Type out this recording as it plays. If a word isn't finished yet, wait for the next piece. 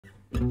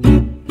As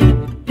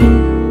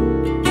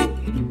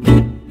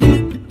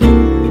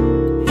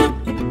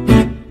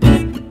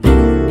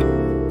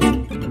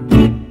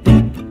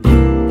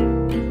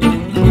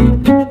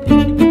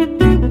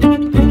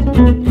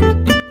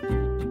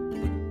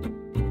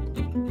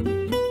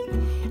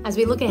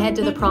we look ahead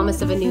to the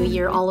promise of a new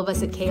year, all of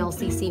us at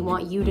KLCC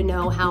want you to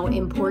know how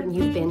important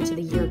you've been to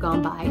the year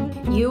gone by.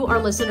 You, our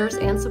listeners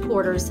and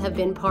supporters, have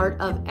been part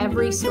of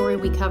every story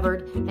we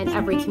covered and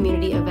every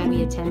community event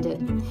we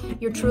attended.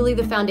 You're truly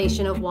the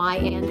foundation of why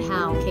and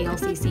how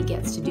KLCC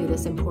gets to do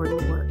this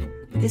important work.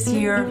 This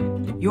year,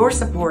 your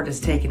support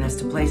has taken us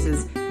to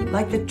places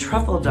like the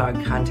Truffle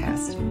Dog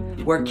Contest,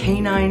 where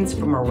canines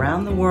from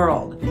around the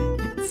world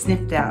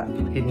sniffed out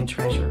hidden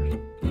treasure.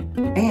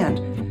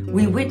 And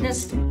we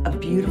witnessed a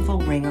beautiful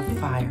ring of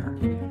fire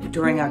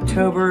during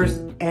October's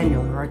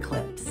annular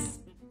eclipse.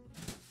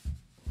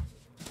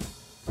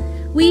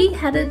 We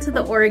headed to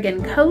the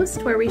Oregon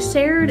coast, where we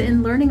shared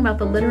in learning about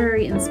the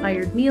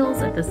literary-inspired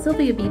meals at the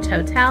Sylvia Beach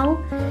Hotel,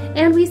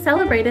 and we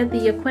celebrated the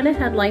Yaquina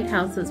Head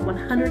Lighthouse's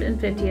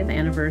 150th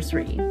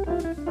anniversary.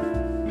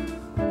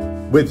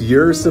 With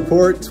your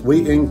support,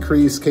 we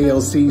increased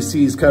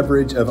KLCC's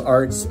coverage of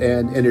arts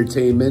and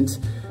entertainment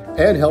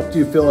and helped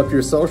you fill up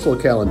your social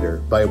calendar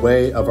by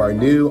way of our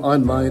new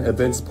online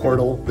events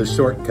portal, The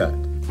Shortcut.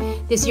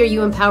 This year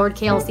you empowered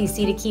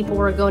KLCC to keep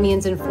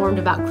Oregonians informed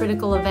about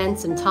critical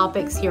events and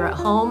topics here at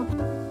home.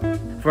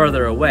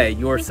 Further away,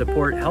 your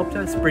support helped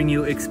us bring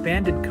you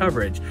expanded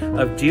coverage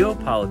of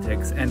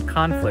geopolitics and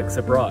conflicts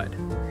abroad.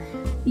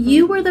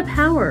 You were the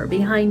power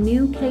behind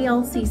new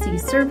KLCC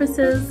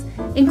services,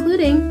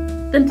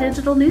 including the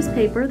digital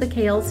newspaper, the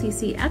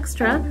KLCC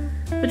Extra,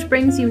 which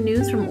brings you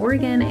news from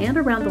Oregon and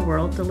around the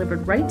world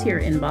delivered right to your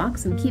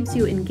inbox and keeps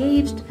you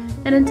engaged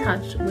and in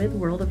touch with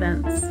world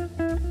events.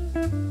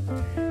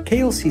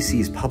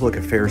 KLCC's public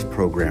affairs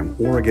program,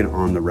 Oregon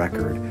on the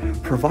Record,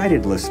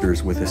 provided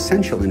listeners with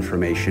essential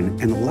information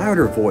and a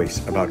louder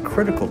voice about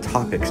critical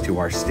topics to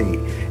our state,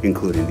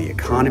 including the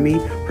economy,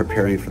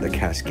 preparing for the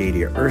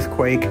Cascadia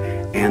earthquake,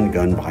 and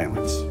gun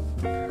violence.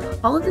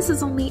 All of this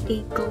is only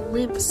a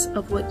glimpse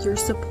of what your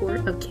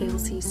support of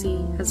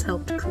KLCC has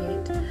helped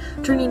create.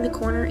 Turning the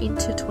corner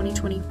into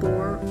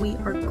 2024, we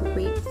are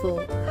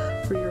grateful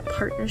for your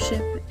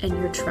partnership and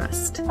your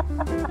trust.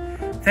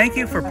 Thank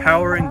you for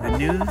powering the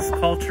news,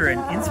 culture,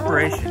 and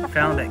inspiration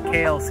found at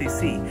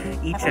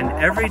KLCC each and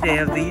every day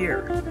of the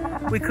year.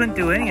 We couldn't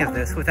do any of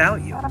this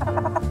without you.